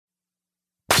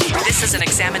This is an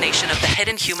examination of the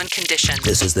hidden human condition.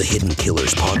 This is the Hidden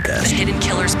Killers Podcast. The Hidden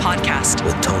Killers Podcast.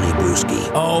 With Tony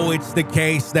Brueski. Oh, it's the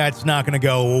case that's not going to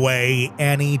go away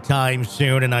anytime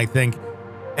soon. And I think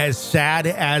as sad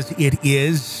as it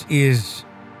is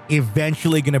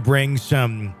eventually going to bring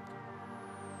some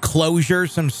closure,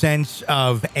 some sense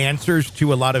of answers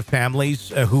to a lot of families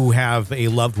who have a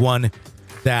loved one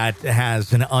that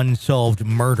has an unsolved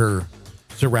murder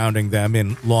surrounding them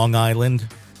in Long Island,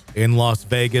 in Las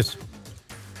Vegas,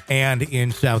 and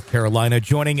in South Carolina.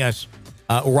 Joining us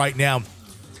right now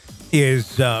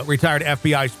is retired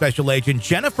FBI Special Agent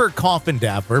Jennifer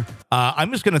Coffindaffer.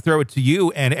 I'm just going to throw it to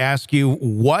you and ask you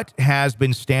what has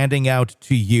been standing out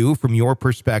to you from your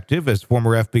perspective as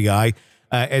former FBI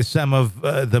as some of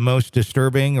the most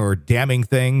disturbing or damning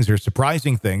things or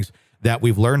surprising things that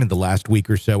we've learned in the last week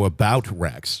or so about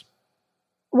Rex.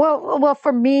 Well,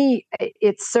 for me,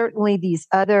 it's certainly these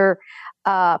other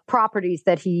properties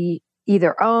that he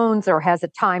either owns or has a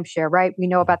timeshare, right? We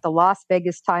know about the Las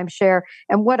Vegas timeshare,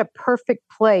 and what a perfect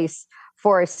place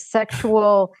for a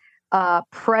sexual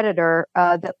predator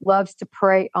that loves to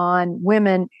prey on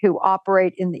women who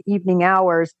operate in the evening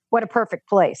hours. What a perfect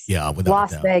place. Yeah, without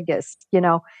Las Vegas,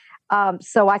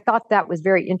 So I thought that was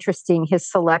very interesting, his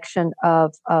selection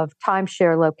of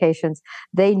timeshare locations.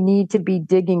 They need to be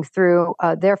digging through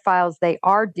their files. They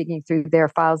are digging through their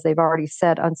files. They've already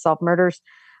said unsolved murders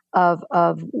of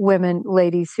women,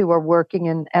 ladies who are working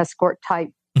in escort type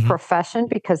profession,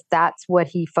 because that's what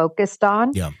he focused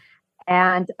on. Yeah.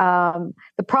 And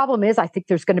the problem is, I think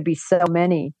there's going to be so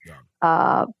many.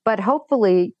 Yeah. But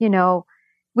hopefully,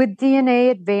 with DNA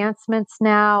advancements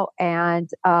now and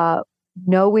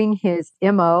knowing his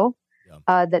MO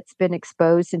that's been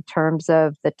exposed in terms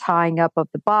of the tying up of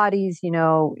the bodies,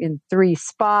 in 3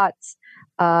 spots,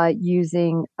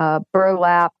 using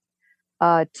burlap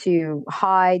to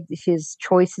hide his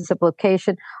choices of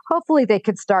location. Hopefully they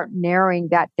could start narrowing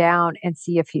that down and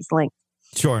see if he's linked.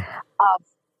 Sure.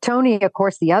 Tony, of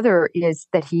course, the other is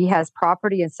that he has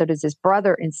property, and so does his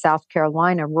brother in South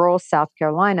Carolina, rural South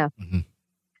Carolina. Mm-hmm.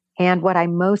 And what I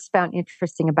most found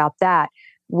interesting about that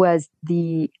was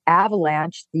the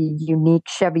Avalanche, the unique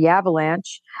Chevy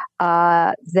Avalanche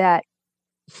that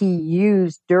he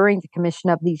used during the commission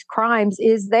of these crimes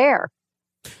is there.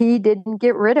 He didn't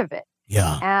get rid of it.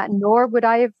 Yeah. Nor would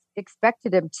I have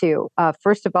expected him to.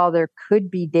 First of all, there could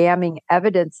be damning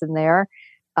evidence in there,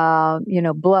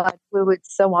 blood, fluids,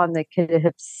 so on, that could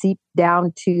have seeped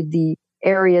down to the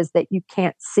areas that you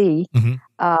can't see.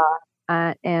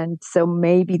 Mm-hmm. And so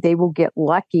maybe they will get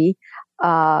lucky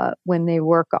when they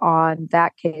work on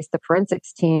that case, the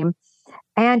forensics team.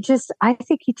 And I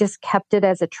think he just kept it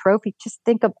as a trophy. Just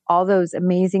think of all those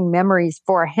amazing memories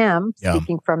for him,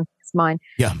 speaking from his mind,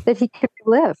 that he could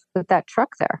live with that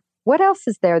truck there. What else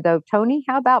is there, though, Tony?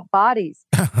 How about bodies?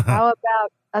 How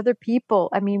about other people?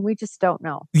 I mean, we just don't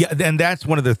know. Yeah, and that's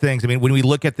one of the things. I mean, when we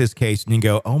look at this case and you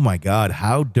go, oh, my God,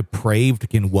 how depraved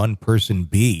can one person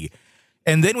be?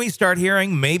 And then we start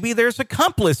hearing maybe there's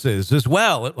accomplices as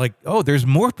well. Like, oh, there's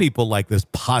more people like this,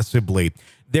 possibly.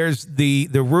 There's the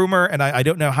rumor, and I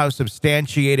don't know how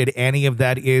substantiated any of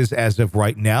that is as of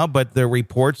right now, but the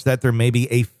reports that there may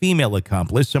be a female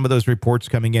accomplice, some of those reports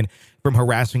coming in from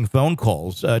harassing phone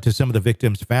calls to some of the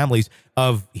victims' families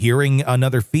of hearing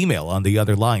another female on the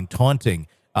other line, taunting,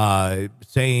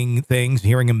 saying things,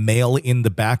 hearing a male in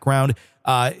the background.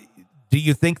 Do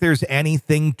you think there's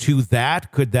anything to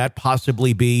that? Could that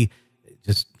possibly be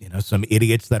just, some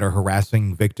idiots that are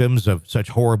harassing victims of such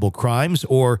horrible crimes?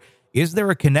 Or is there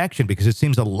a connection? Because it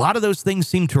seems a lot of those things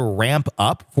seem to ramp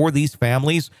up for these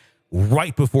families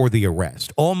right before the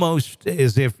arrest, almost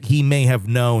as if he may have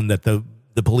known that the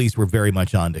police were very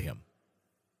much onto him.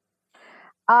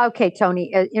 Okay,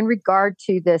 Tony, in regard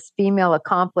to this female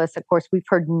accomplice, of course, we've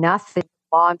heard nothing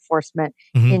from law enforcement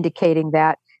indicating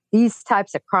that. These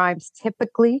types of crimes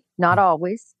typically, not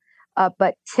always,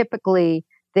 but typically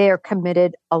they are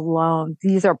committed alone.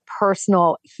 These are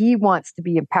personal. He wants to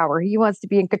be in power. He wants to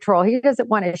be in control. He doesn't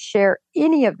want to share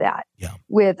any of that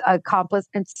with an accomplice,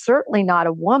 and certainly not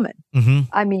a woman. Mm-hmm.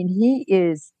 I mean, he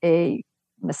is a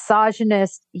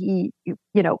misogynist. He,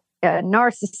 a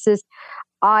narcissist.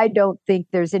 I don't think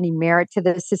there's any merit to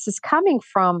this. This is coming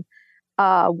from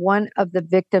one of the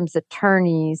victim's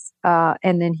attorneys,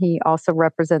 and then he also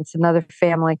represents another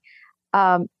family,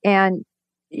 and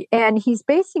he's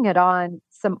basing it on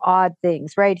some odd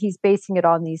things, right? He's basing it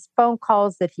on these phone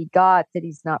calls that he got that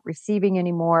he's not receiving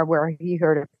anymore, where he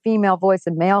heard a female voice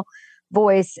and male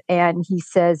voice, and he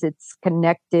says it's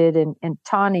connected and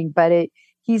taunting, but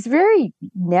he's very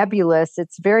nebulous.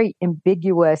 It's very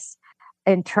ambiguous.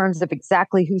 in terms of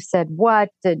exactly who said what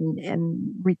and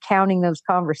recounting those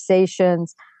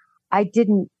conversations. I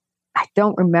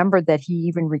don't remember that he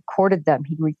even recorded them.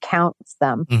 He recounts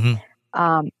them.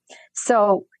 Um,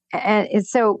 so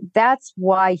that's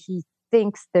why he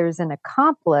thinks there's an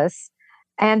accomplice.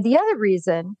 And the other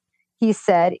reason he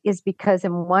said is because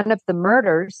in one of the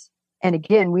murders, and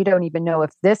again, we don't even know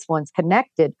if this one's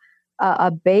connected,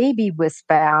 a baby was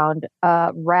found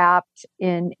wrapped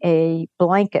in a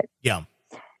blanket. Yeah.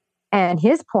 And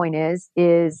his point is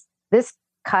this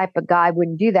type of guy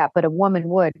wouldn't do that, but a woman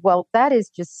would. Well, that is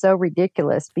just so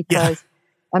ridiculous because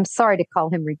I'm sorry to call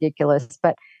him ridiculous,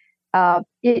 but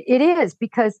it is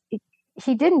because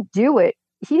he didn't do it.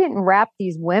 He didn't wrap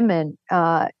these women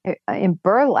in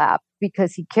burlap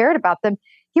because he cared about them.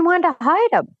 He wanted to hide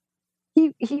them.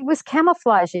 He was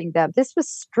camouflaging them. This was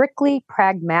strictly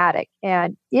pragmatic.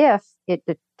 And if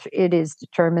it is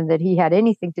determined that he had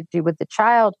anything to do with the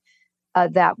child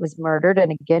that was murdered,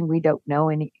 and again, we don't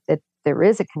know that there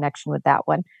is a connection with that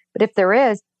one, but if there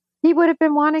is, he would have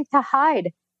been wanting to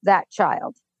hide that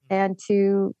child and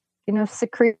to,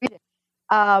 secrete it.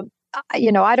 I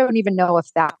don't even know if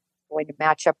that's going to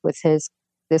match up with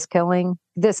this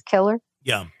killer.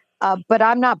 Yeah. But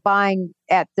I'm not buying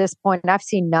at this point. And I've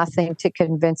seen nothing to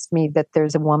convince me that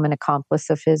there's a woman accomplice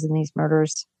of his in these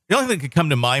murders. The only thing that could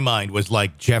come to my mind was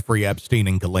like Jeffrey Epstein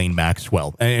and Ghislaine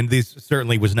Maxwell. And this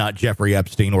certainly was not Jeffrey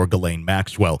Epstein or Ghislaine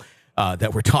Maxwell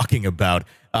that we're talking about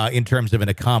in terms of an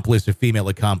accomplice, a female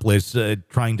accomplice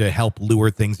trying to help lure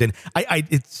things in.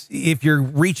 It's if you're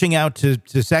reaching out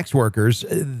to sex workers,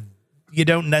 you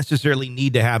don't necessarily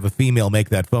need to have a female make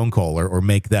that phone call or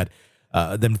make that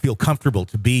them feel comfortable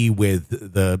to be with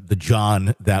the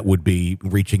John that would be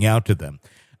reaching out to them.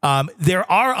 There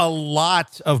are a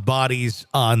lot of bodies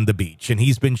on the beach, and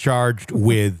he's been charged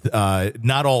with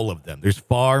not all of them. There's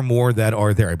far more that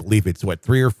are there. I believe it's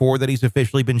 3 or 4 that he's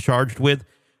officially been charged with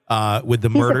the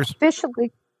murders.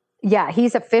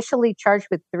 He's officially charged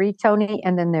with 3, Tony,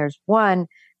 and then there's 1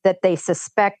 that they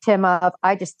suspect him of.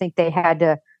 I just think they had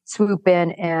to swoop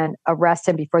in and arrest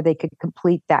him before they could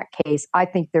complete that case. I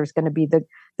think there's going to be the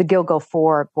Gilgo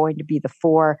 4 going to be the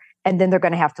 4, and then they're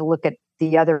going to have to look at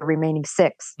the other remaining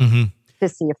 6 to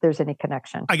see if there's any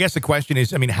connection. I guess the question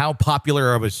is, how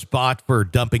popular of a spot for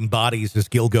dumping bodies is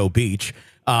Gilgo Beach?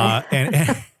 And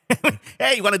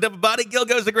hey, you want to dump a body?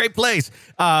 Gilgo's a great place.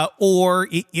 Or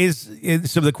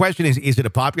so the question is it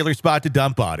a popular spot to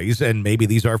dump bodies? And maybe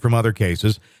these are from other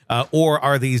cases. Or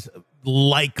are these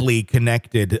likely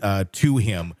connected to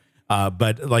him?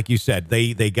 But like you said,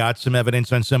 they got some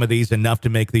evidence on some of these, enough to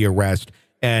make the arrest,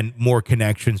 and more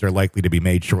connections are likely to be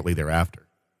made shortly thereafter.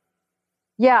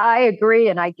 Yeah, I agree.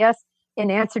 And I guess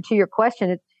in answer to your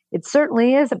question, it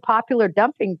certainly is a popular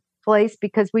dumping place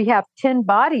because we have 10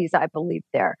 bodies, I believe,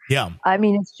 there. Yeah.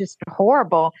 It's just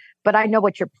horrible. But I know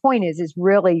what your point is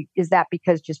that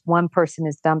because just one person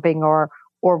is dumping or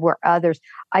were others?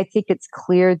 I think it's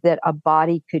clear that a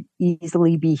body could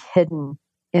easily be hidden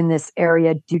in this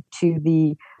area due to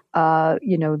the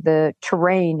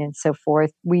terrain and so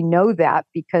forth. We know that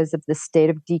because of the state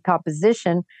of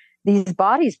decomposition these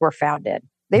bodies were found in.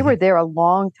 They were there a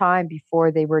long time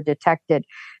before they were detected.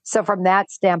 So from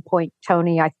that standpoint,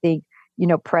 Tony, I think,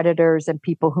 predators and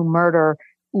people who murder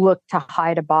look to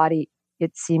hide a body.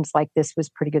 It seems like this was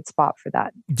a pretty good spot for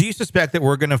that. Do you suspect that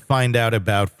we're going to find out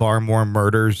about far more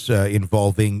murders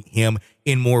involving him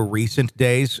in more recent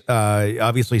days?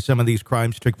 Obviously, some of these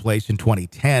crimes took place in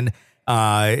 2010.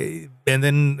 And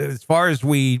then as far as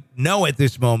we know at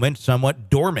this moment, somewhat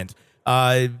dormant.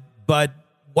 But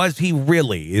was he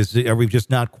really? Are we just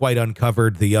not quite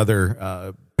uncovered the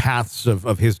other paths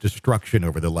of his destruction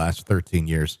over the last 13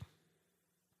 years?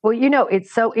 Well,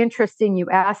 it's so interesting you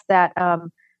asked that.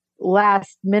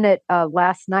 Last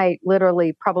night,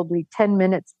 literally probably 10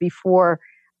 minutes before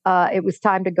it was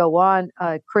time to go on,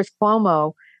 Chris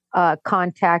Cuomo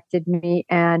contacted me,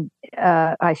 and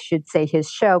I should say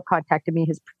his show contacted me,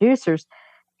 his producers.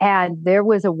 And there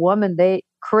was a woman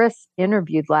Chris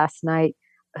interviewed last night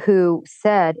who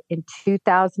said in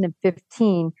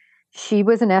 2015, she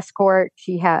was an escort.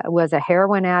 She was a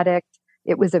heroin addict.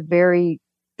 It was a very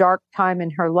dark time in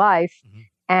her life.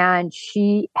 And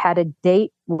she had a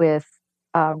date with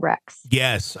Rex.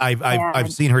 Yes,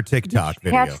 I've seen her TikTok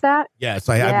video. Catch that? Yes,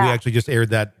 we actually just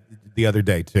aired that the other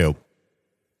day too.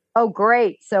 Oh,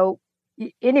 great! So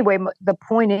anyway, the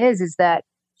point is that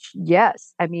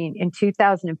yes, in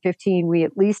 2015 we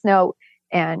at least know,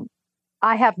 and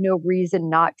I have no reason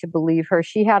not to believe her.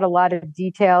 She had a lot of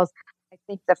details. I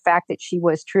think the fact that she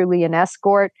was truly an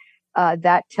escort.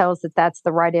 That tells that that's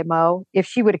the right MO. If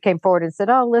she would have came forward and said,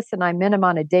 "Oh, listen, I met him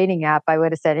on a dating app," I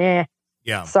would have said,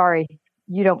 Yeah. Sorry,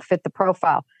 you don't fit the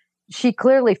profile. She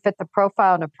clearly fit the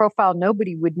profile, and a profile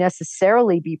nobody would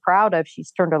necessarily be proud of.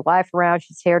 She's turned her life around.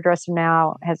 She's a hairdresser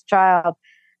now, has a child.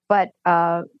 But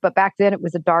back then it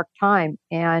was a dark time.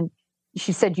 And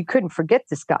she said, you couldn't forget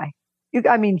this guy.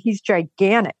 I mean, he's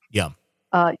gigantic. Yeah.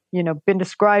 Been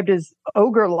described as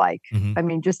ogre-like. Mm-hmm. I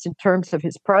mean, just in terms of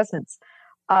his presence.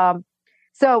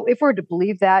 So if we're to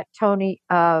believe that, Tony,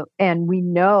 and we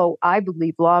know, I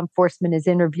believe law enforcement is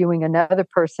interviewing another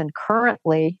person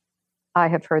currently. I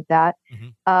have heard that.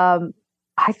 Mm-hmm.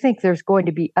 I think there's going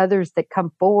to be others that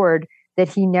come forward that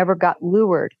he never got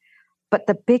lured. But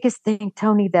the biggest thing,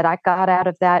 Tony, that I got out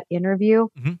of that interview,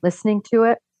 mm-hmm. listening to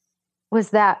it, was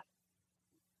that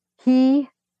he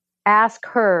asked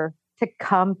her to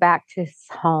come back to his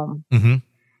home. Mm-hmm.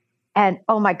 And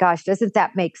oh my gosh, doesn't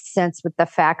that make sense with the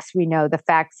facts we know? The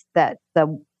facts that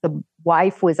the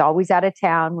wife was always out of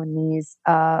town when these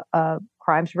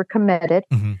crimes were committed.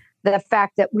 Mm-hmm. The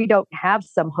fact that we don't have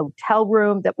some hotel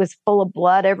room that was full of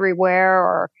blood everywhere,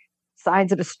 or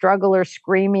signs of a struggle or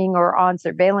screaming, or on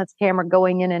surveillance camera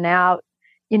going in and out.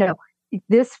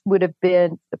 This would have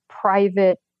been the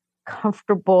private,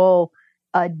 comfortable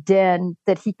den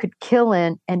that he could kill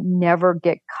in and never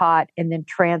get caught and then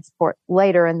transport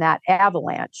later in that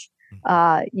avalanche.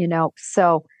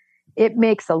 So it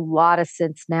makes a lot of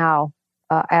sense now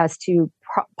as to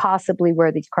possibly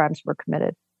where these crimes were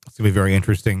committed. It's going to be very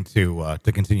interesting to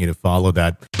continue to follow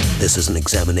that. This is an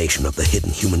examination of the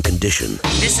hidden human condition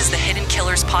This is the Hidden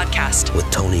Killers Podcast with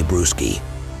Tony Brueski.